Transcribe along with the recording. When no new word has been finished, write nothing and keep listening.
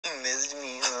missed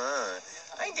me, huh?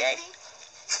 Hi, Daddy.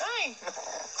 Hi.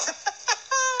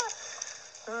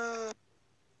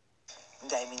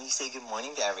 Diamond, you say good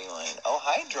morning to everyone. Oh,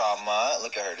 hi, Drama.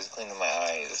 Look at her, just cleaning my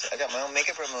eyes. I got my own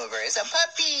makeup remover. It's a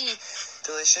puppy.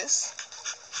 Delicious.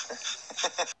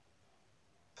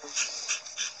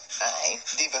 Hi,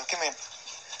 Diva, come here.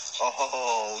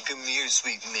 Oh, come here,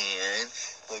 sweet man.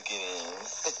 Look at him.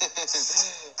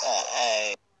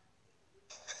 Hi.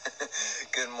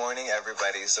 Good morning,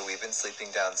 everybody. So we've been sleeping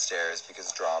downstairs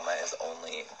because Drama is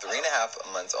only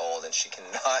 3.5 months old and she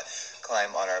cannot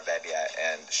climb on our bed yet,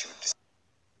 and she would just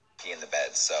pee in the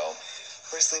bed. So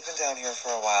we're sleeping down here for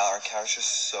a while. Our couch is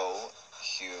so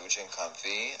huge and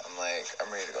comfy. I'm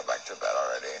ready to go back to bed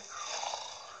already.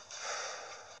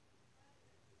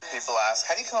 People ask,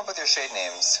 how do you come up with your shade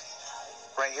names?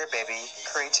 Right here, baby.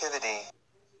 Creativity.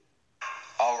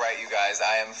 All right, you guys,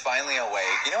 I am finally awake.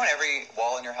 You know when every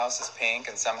wall in your house is pink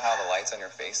and somehow the lights on your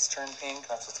face turn pink?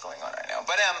 That's what's going on right now.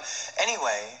 But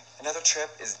anyway, another trip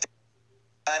is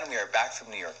done. We are back from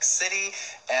New York City,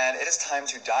 and it is time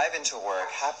to dive into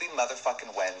work. Happy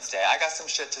motherfucking Wednesday. I got some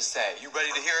shit to say. You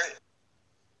ready to hear it?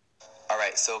 All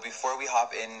right, so before we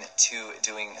hop into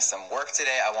doing some work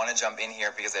today, I want to jump in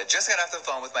here because I just got off the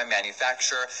phone with my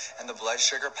manufacturer, and the blood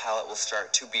sugar palette will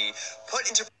start to be put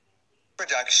into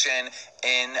production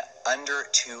in under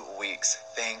 2 weeks.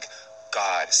 Thank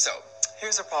God. So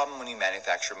here's a problem when you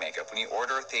manufacture makeup, when you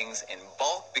order things in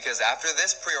bulk, because after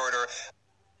this pre-order,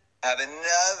 I have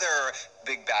another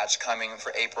big batch coming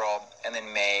for April and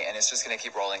then May, and it's just going to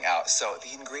keep rolling out. So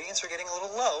the ingredients are getting a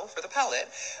little low for the palette,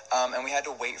 and we had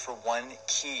to wait for one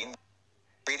key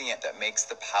ingredient that makes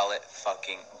the palette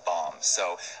fucking bomb.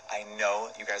 So I know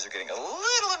you guys are getting a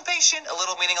little impatient, a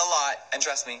little meaning a lot, and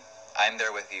trust me, I'm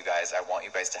there with you guys. I want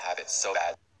you guys to have it so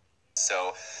bad.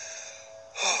 So,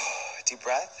 deep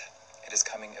breath. It is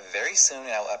coming very soon,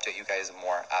 and I will update you guys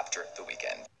more after the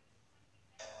weekend.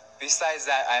 Besides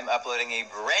that, I'm uploading a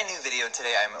brand new video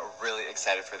today. I'm really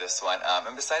excited for this one.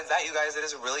 And besides that, you guys, it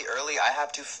is really early. I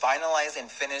have to finalize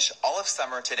and finish all of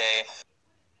summer today.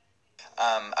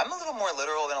 I'm a little more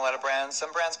literal than a lot of brands.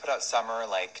 Some brands put out summer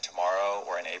like tomorrow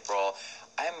or in April.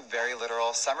 I'm very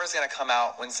literal. Summer's going to come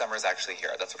out when summer's actually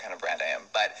here. That's what kind of brand I am.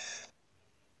 But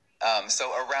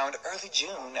so around early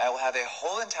June, I will have a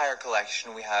whole entire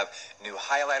collection. We have new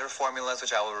highlighter formulas,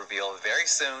 which I will reveal very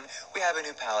soon. We have a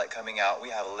new palette coming out. We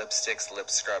have lipsticks, lip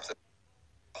scrubs,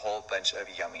 a whole bunch of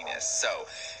yumminess. So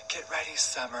get ready,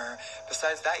 summer.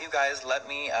 Besides that, you guys, let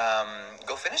me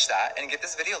go finish that and get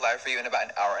this video live for you in about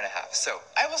an hour and a half. So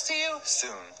I will see you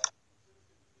soon.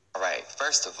 All right,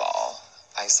 first of all,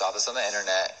 I saw this on the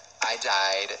internet. I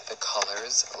dyed. The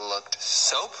colors looked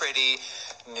so pretty.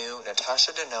 New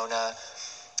Natasha Denona.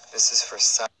 This is for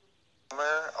summer.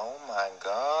 Oh my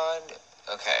God.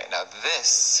 Okay, now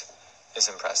this is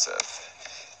impressive.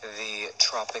 The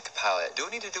Tropic palette. Do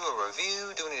we need to do a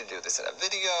review? Do we need to do this in a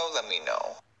video? Let me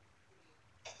know.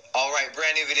 All right,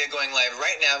 brand new video going live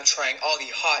right now. I'm trying all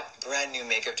the hot, brand new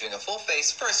makeup, doing a full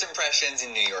face first impressions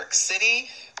in New York City.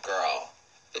 Girl,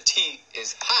 the tea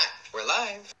is hot. We're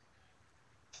live.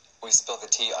 We spilled the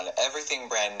tea on everything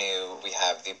brand new. We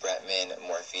have the Bretman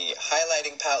Morphe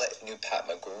highlighting palette, new Pat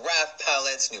McGrath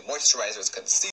palettes, new moisturizers, concealers.